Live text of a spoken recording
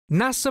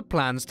NASA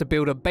plans to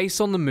build a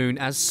base on the moon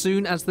as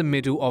soon as the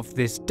middle of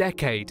this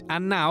decade,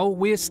 and now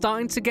we're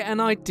starting to get an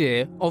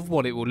idea of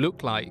what it will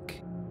look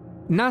like.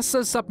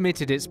 NASA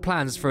submitted its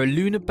plans for a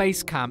lunar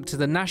base camp to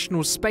the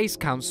National Space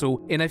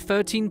Council in a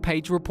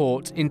 13-page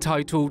report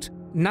entitled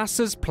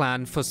NASA's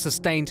Plan for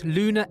Sustained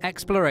Lunar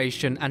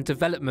Exploration and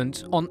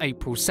Development on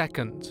April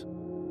 2nd.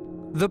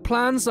 The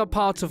plans are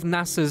part of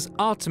NASA's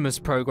Artemis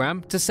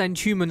program to send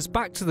humans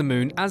back to the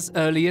moon as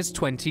early as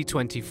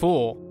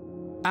 2024.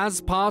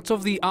 As part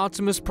of the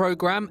Artemis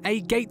program,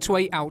 a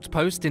gateway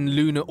outpost in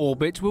lunar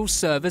orbit will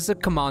serve as a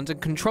command and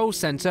control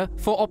center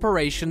for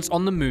operations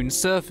on the moon's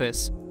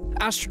surface.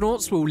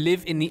 Astronauts will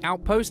live in the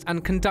outpost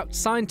and conduct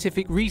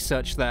scientific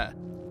research there.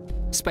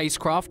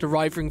 Spacecraft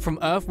arriving from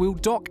Earth will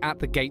dock at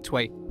the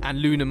gateway,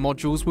 and lunar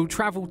modules will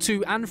travel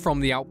to and from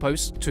the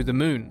outpost to the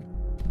moon.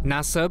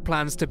 NASA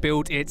plans to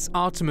build its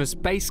Artemis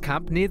base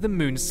camp near the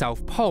moon's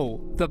south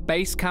pole. The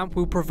base camp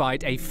will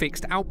provide a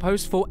fixed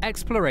outpost for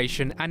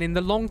exploration and in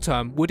the long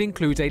term would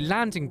include a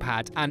landing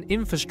pad and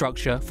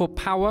infrastructure for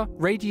power,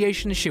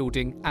 radiation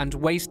shielding, and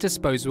waste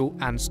disposal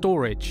and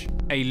storage.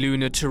 A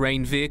Lunar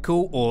Terrain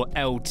Vehicle, or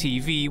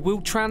LTV,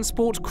 will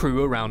transport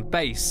crew around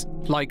base.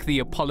 Like the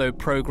Apollo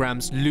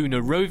program's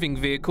Lunar Roving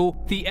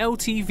Vehicle, the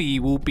LTV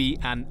will be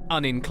an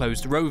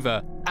unenclosed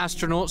rover.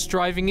 Astronauts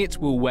driving it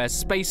will wear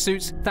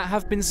spacesuits that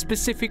have been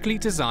specifically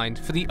designed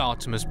for the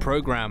Artemis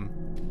program.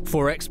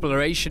 For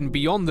exploration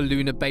beyond the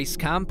lunar base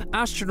camp,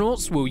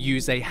 astronauts will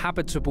use a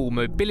habitable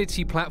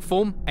mobility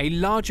platform, a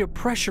larger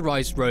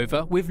pressurized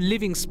rover with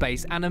living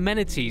space and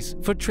amenities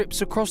for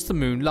trips across the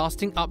moon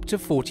lasting up to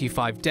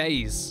 45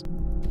 days.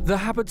 The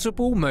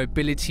habitable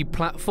mobility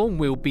platform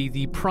will be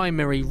the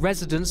primary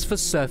residence for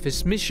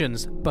surface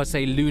missions, but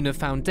a Lunar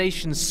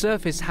Foundation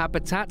surface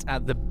habitat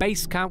at the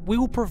base camp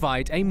will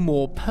provide a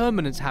more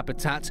permanent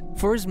habitat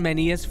for as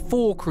many as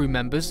 4 crew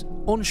members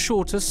on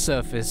shorter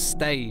surface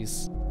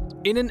stays.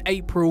 In an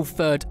April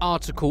 3rd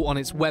article on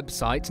its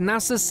website,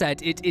 NASA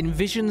said it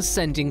envisions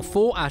sending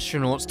 4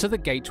 astronauts to the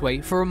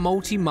Gateway for a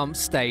multi-month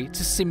stay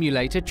to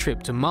simulate a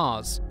trip to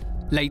Mars.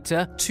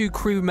 Later, 2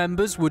 crew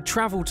members would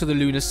travel to the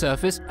lunar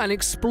surface and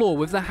explore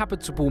with the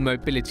habitable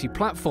mobility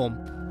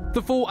platform.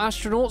 The 4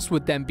 astronauts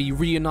would then be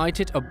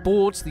reunited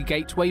aboard the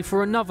Gateway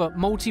for another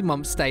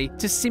multi-month stay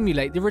to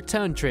simulate the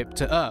return trip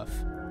to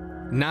Earth.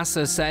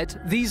 NASA said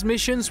these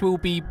missions will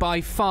be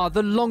by far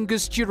the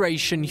longest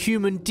duration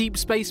human deep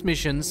space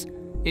missions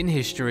in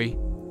history.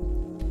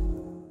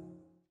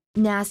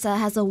 NASA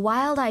has a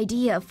wild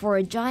idea for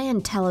a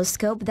giant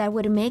telescope that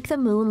would make the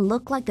moon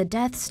look like the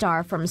Death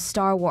Star from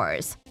Star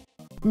Wars.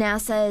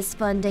 NASA is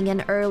funding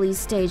an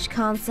early-stage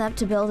concept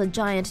to build a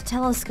giant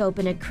telescope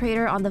in a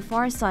crater on the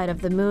far side of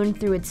the moon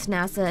through its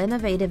NASA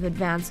Innovative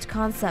Advanced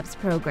Concepts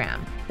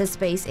program, the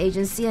space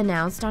agency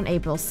announced on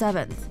April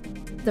 7th.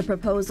 The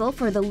proposal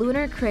for the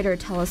Lunar Crater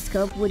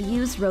Telescope would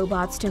use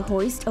robots to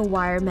hoist a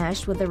wire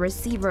mesh with a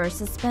receiver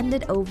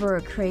suspended over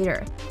a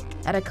crater.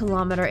 At 1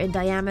 kilometer in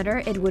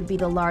diameter, it would be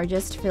the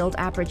largest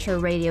filled-aperture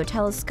radio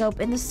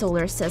telescope in the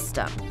solar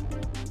system.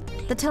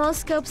 The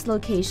telescope's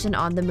location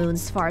on the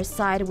moon's far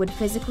side would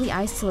physically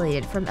isolate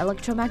it from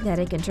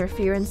electromagnetic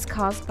interference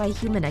caused by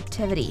human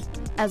activity,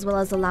 as well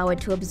as allow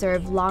it to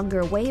observe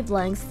longer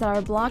wavelengths that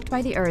are blocked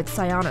by the Earth's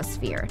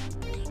ionosphere.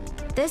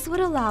 This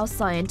would allow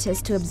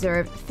scientists to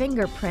observe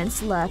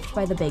fingerprints left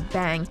by the Big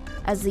Bang,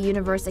 as the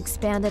universe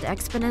expanded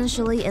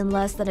exponentially in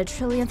less than a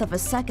trillionth of a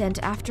second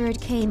after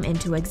it came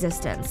into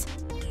existence.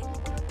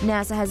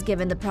 NASA has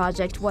given the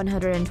project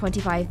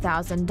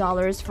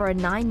 $125,000 for a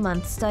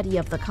 9-month study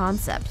of the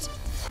concept.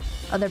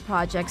 Other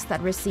projects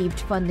that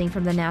received funding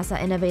from the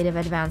NASA Innovative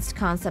Advanced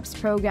Concepts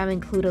program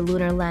include a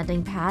lunar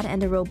landing pad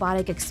and a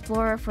robotic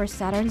explorer for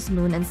Saturn's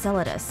moon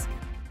Enceladus.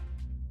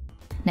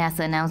 NASA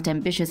announced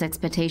ambitious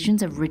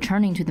expectations of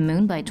returning to the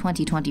moon by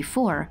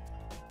 2024.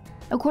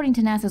 According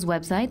to NASA's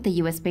website, the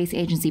U.S. Space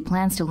Agency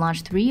plans to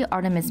launch 3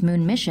 Artemis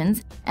moon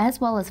missions,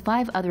 as well as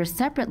 5 other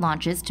separate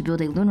launches to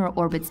build a lunar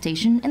orbit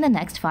station in the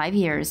next 5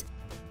 years.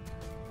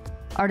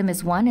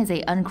 Artemis 1 is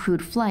an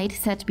uncrewed flight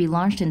set to be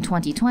launched in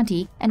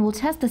 2020 and will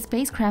test the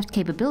spacecraft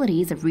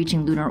capabilities of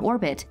reaching lunar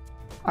orbit.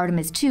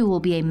 Artemis 2 will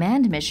be a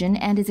manned mission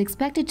and is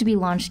expected to be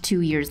launched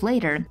 2 years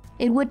later.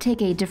 It would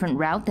take a different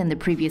route than the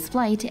previous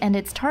flight, and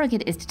its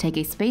target is to take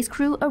a space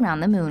crew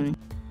around the moon.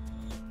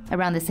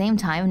 Around the same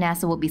time,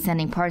 NASA will be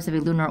sending parts of a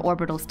lunar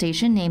orbital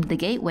station named the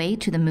Gateway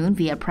to the moon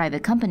via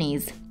private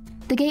companies.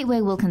 The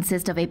Gateway will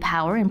consist of a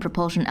power and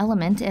propulsion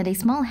element and a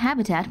small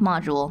habitat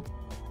module.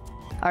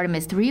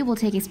 Artemis 3 will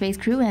take a space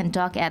crew and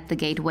dock at the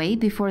Gateway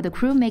before the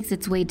crew makes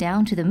its way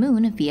down to the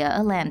moon via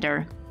a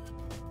lander.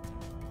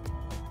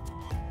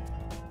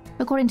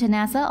 According to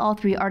NASA, all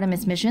 3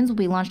 Artemis missions will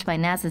be launched by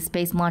NASA's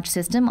Space Launch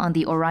System on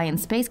the Orion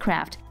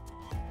spacecraft.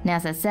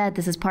 NASA said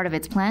this is part of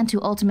its plan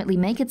to ultimately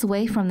make its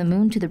way from the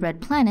moon to the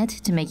Red Planet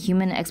to make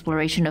human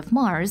exploration of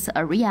Mars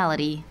a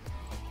reality.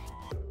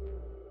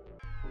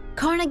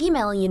 Carnegie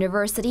Mellon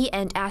University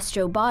and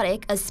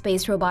Astrobotic, a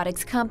space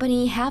robotics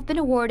company, have been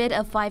awarded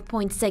a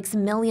 $5.6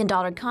 million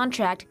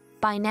contract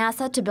by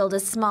NASA to build a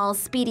small,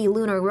 speedy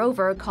lunar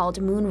rover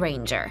called Moon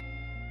Ranger.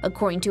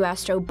 According to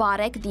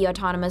Astrobotic, the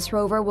autonomous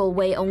rover will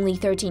weigh only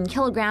 13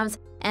 kilograms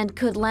and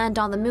could land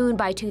on the moon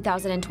by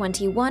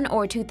 2021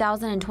 or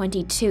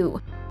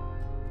 2022.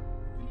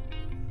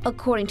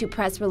 According to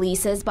press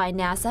releases by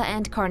NASA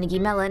and Carnegie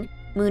Mellon,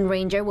 Moon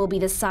Ranger will be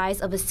the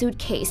size of a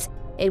suitcase.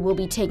 It will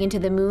be taken to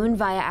the moon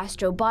via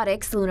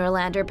Astrobotic's lunar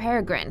lander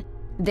Peregrine.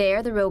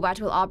 There, the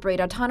robot will operate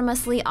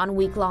autonomously on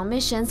week-long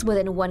missions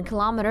within 1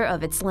 kilometer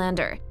of its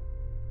lander.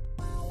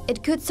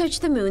 It could search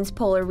the moon's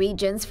polar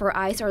regions for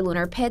ice or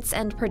lunar pits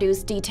and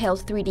produce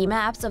detailed 3D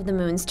maps of the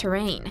moon's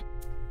terrain.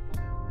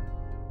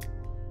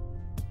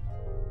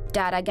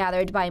 Data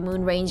gathered by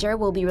Moon Ranger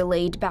will be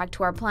relayed back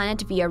to our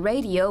planet via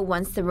radio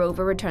once the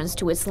rover returns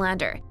to its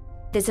lander.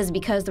 This is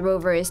because the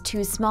rover is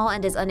too small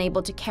and is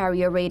unable to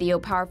carry a radio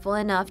powerful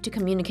enough to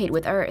communicate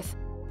with Earth.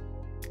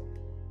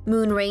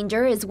 Moon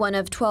Ranger is one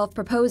of 12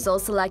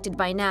 proposals selected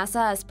by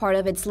NASA as part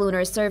of its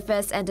Lunar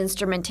Surface and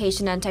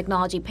Instrumentation and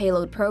Technology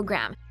Payload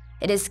program.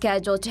 It is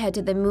scheduled to head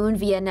to the moon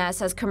via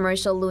NASA's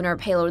Commercial Lunar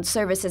Payload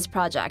Services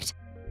project.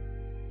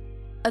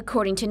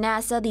 According to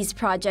NASA, these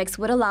projects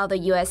would allow the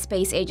U.S.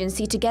 Space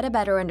Agency to get a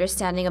better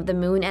understanding of the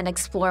moon and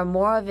explore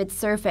more of its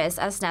surface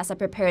as NASA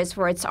prepares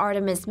for its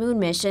Artemis moon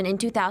mission in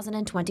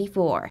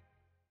 2024.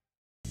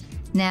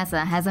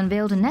 NASA has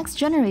unveiled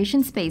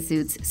next-generation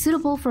spacesuits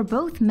suitable for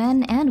both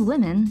men and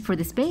women for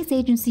the space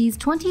agency's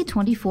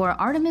 2024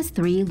 Artemis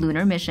 3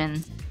 lunar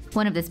mission.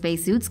 One of the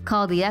spacesuits,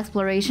 called the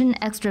Exploration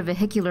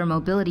Extravehicular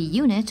Mobility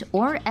Unit,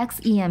 or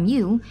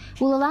XEMU,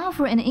 will allow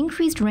for an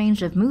increased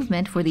range of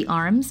movement for the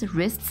arms,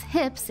 wrists,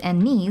 hips,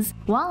 and knees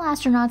while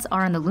astronauts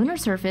are on the lunar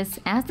surface,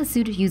 as the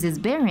suit uses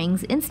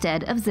bearings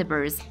instead of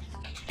zippers.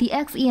 The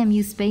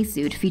XEMU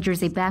spacesuit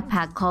features a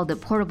backpack called the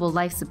Portable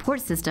Life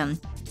Support System,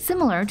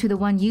 similar to the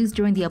one used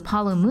during the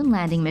Apollo moon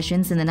landing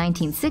missions in the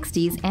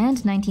 1960s and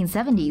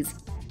 1970s.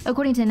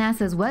 According to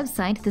NASA's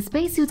website, the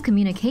spacesuit's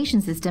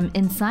communication system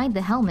inside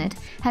the helmet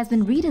has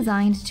been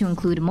redesigned to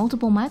include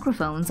multiple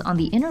microphones on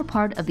the inner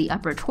part of the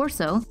upper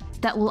torso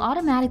that will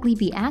automatically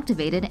be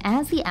activated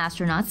as the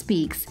astronaut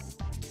speaks.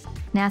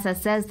 NASA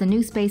says the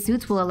new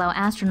spacesuits will allow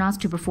astronauts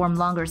to perform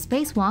longer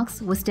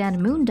spacewalks,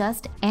 withstand moon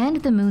dust, and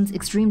the moon's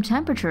extreme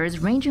temperatures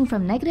ranging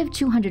from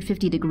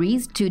 -250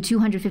 degrees to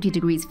 250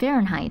 degrees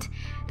Fahrenheit.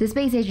 The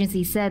space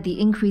agency said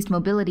the increased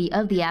mobility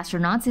of the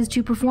astronauts is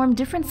to perform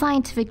different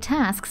scientific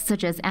tasks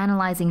such as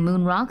analyzing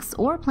moon rocks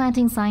or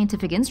planting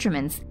scientific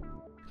instruments.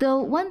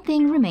 Though one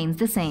thing remains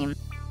the same.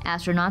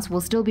 Astronauts will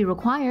still be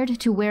required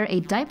to wear a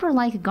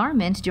diaper-like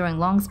garment during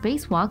long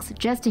spacewalks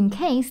just in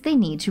case they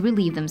need to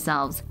relieve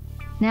themselves.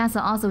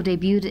 NASA also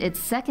debuted its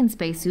second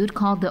spacesuit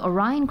called the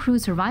Orion Crew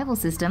Survival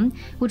System,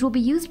 which will be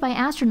used by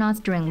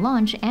astronauts during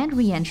launch and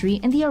re-entry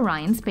in the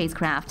Orion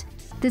spacecraft.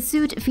 The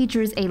suit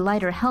features a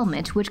lighter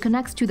helmet which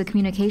connects to the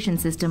communication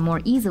system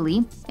more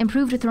easily,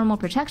 improved thermal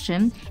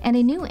protection, and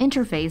a new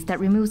interface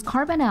that removes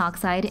carbon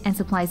dioxide and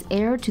supplies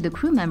air to the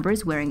crew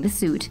members wearing the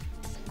suit.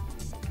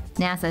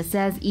 NASA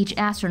says each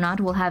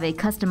astronaut will have a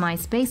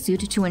customized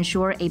spacesuit to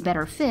ensure a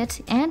better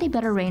fit and a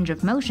better range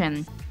of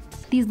motion.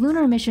 These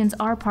lunar missions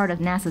are part of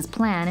NASA's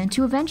plan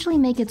to eventually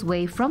make its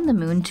way from the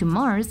moon to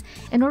Mars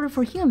in order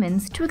for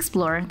humans to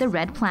explore the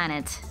red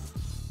planet.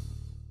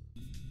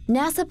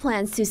 NASA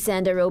plans to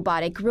send a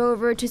robotic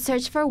rover to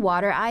search for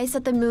water ice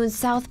at the moon's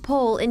south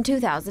pole in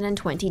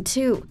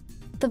 2022.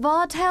 The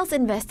Volatiles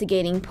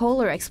Investigating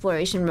Polar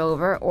Exploration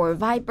Rover, or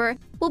VIPER,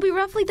 will be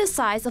roughly the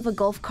size of a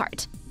golf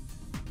cart.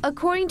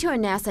 According to a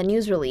NASA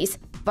news release,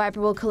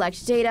 VIPER will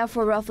collect data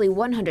for roughly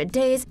 100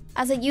 days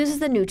as it uses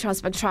the neutron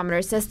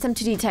spectrometer system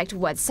to detect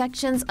wet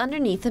sections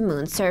underneath the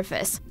moon's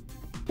surface.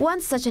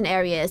 Once such an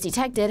area is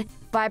detected,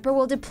 VIPER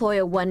will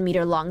deploy a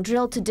 1-meter-long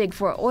drill to dig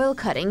for oil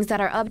cuttings that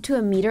are up to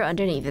a meter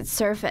underneath its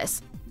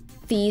surface.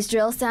 These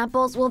drill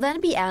samples will then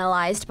be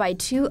analyzed by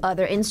 2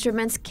 other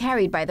instruments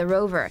carried by the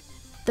rover: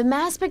 the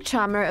Mass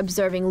Spectrometer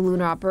Observing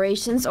Lunar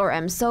Operations, or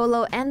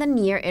MSOLO, and the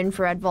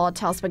Near-Infrared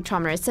Volatile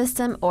Spectrometer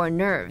System, or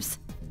NIRVS.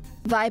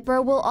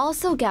 VIPER will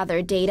also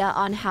gather data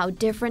on how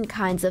different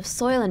kinds of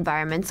soil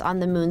environments on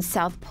the moon's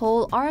south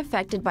pole are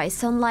affected by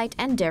sunlight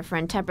and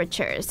different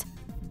temperatures.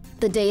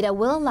 The data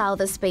will allow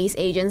the space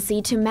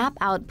agency to map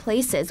out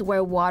places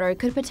where water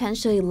could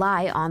potentially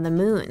lie on the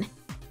moon.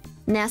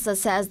 NASA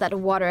says that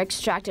water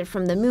extracted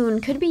from the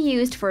moon could be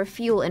used for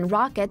fuel in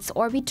rockets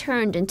or be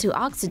turned into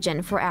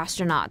oxygen for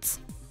astronauts.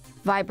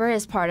 VIPER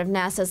is part of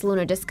NASA's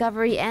Lunar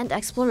Discovery and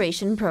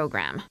Exploration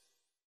program.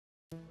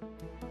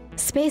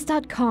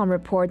 Space.com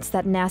reports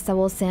that NASA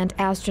will send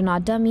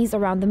astronaut dummies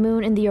around the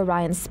moon in the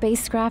Orion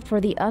spacecraft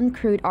for the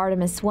uncrewed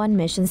Artemis 1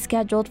 mission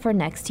scheduled for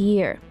next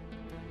year.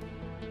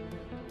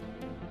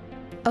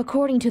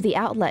 According to the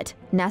outlet,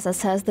 NASA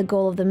says the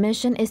goal of the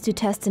mission is to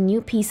test a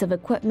new piece of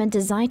equipment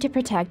designed to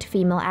protect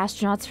female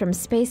astronauts from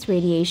space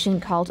radiation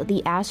called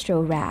the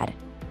AstroRad.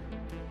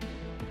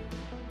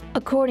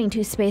 According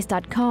to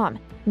Space.com,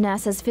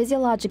 NASA's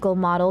physiological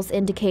models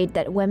indicate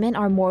that women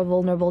are more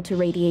vulnerable to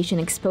radiation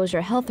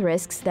exposure health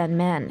risks than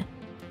men.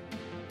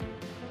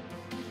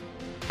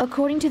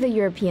 According to the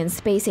European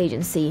Space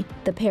Agency,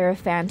 the pair of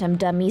Phantom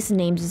dummies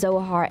named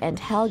Zohar and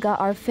Helga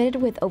are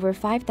fitted with over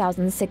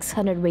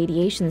 5,600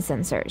 radiation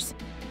sensors.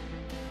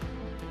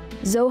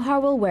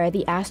 Zohar will wear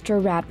the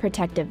Astrorad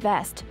protective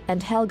vest,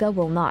 and Helga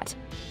will not,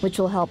 which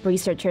will help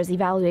researchers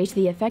evaluate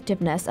the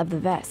effectiveness of the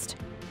vest.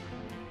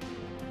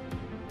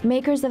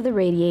 Makers of the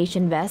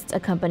radiation vest, a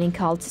company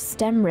called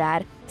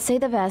STEMRAD, say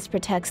the vest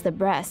protects the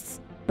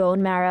breasts,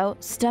 bone marrow,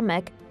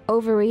 stomach,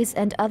 ovaries,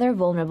 and other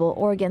vulnerable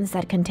organs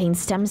that contain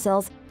stem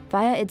cells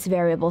via its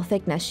variable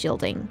thickness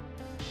shielding.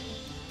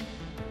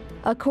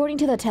 According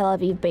to the Tel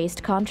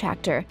Aviv-based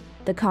contractor,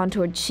 the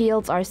contoured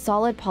shields are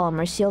solid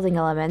polymer shielding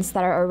elements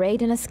that are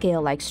arrayed in a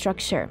scale-like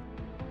structure.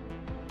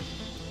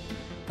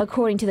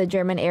 According to the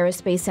German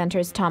Aerospace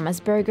Center's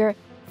Thomas Berger,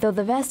 though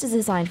the vest is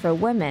designed for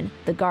women,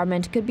 the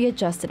garment could be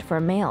adjusted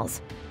for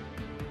males.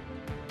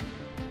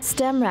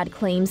 STEMRAD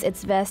claims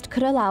its vest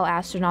could allow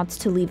astronauts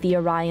to leave the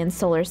Orion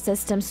solar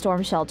system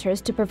storm shelters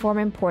to perform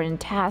important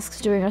tasks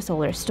during a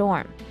solar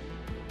storm.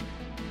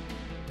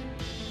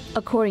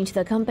 According to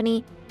the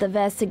company, the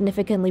vest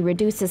significantly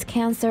reduces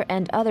cancer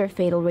and other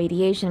fatal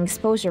radiation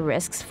exposure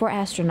risks for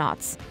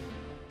astronauts.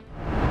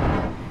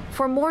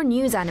 For more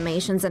news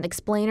animations and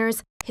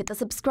explainers, hit the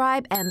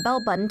subscribe and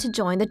bell button to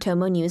join the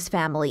TomoNews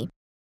family.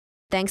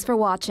 Thanks for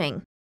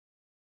watching.